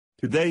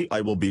Today I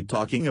will be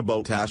talking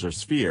about Azure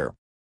Sphere.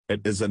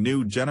 It is a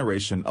new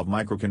generation of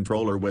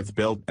microcontroller with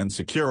built-in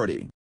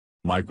security.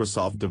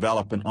 Microsoft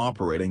developed an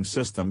operating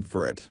system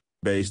for it,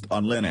 based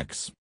on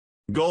Linux.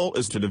 Goal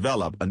is to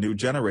develop a new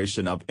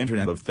generation of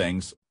Internet of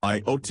Things,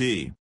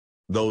 I.o.T.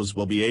 Those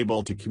will be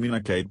able to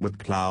communicate with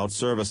cloud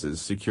services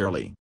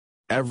securely.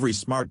 Every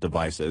smart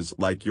devices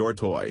like your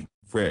toy,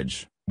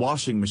 fridge,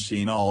 washing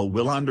machine all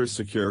will under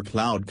secure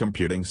cloud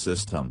computing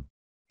system.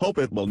 Hope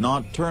it will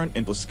not turn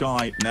into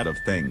Skynet of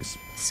Things.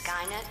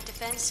 Skynet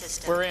defense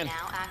system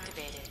now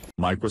activated.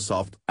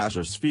 Microsoft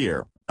Azure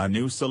Sphere, a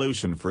new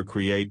solution for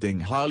creating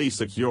highly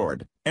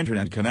secured,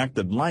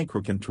 internet-connected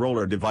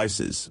microcontroller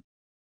devices.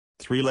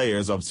 3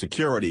 layers of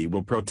security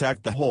will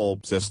protect the whole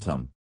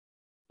system.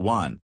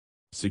 1.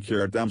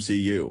 Secured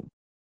M.C.U.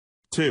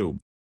 2.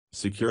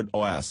 Secured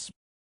OS.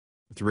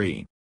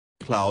 3.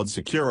 Cloud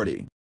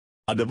security.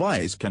 A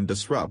device can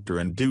disrupt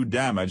or do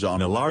damage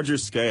on a larger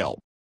scale.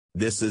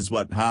 This is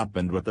what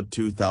happened with the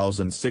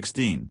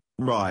 2016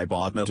 Mirai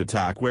botnet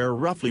attack, where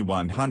roughly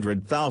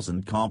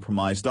 100,000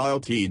 compromised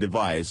I.o.T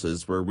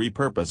devices were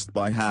repurposed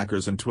by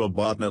hackers into a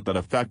botnet that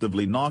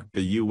effectively knocked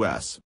the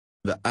U.S.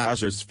 The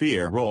Azure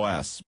Sphere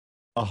OS,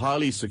 a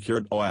highly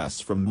secured OS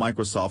from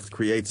Microsoft,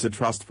 creates a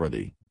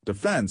trustworthy,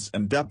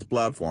 defense-in-depth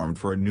platform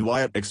for new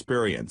I.o.T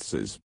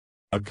experiences.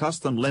 A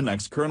custom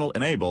Linux kernel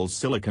enables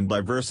silicon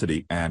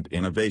diversity and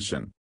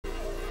innovation.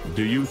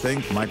 Do you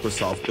think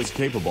Microsoft is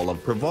capable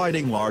of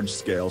providing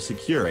large-scale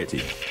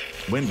security?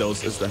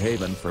 Windows is the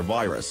haven for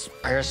virus.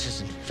 Virus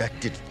has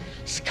infected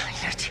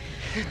Skynet.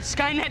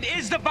 Skynet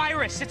is the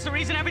virus! It's the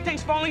reason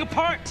everything's falling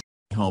apart!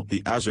 Hope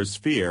the Azure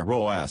Sphere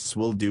OS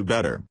will do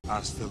better.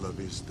 Hasta la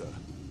vista,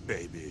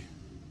 baby.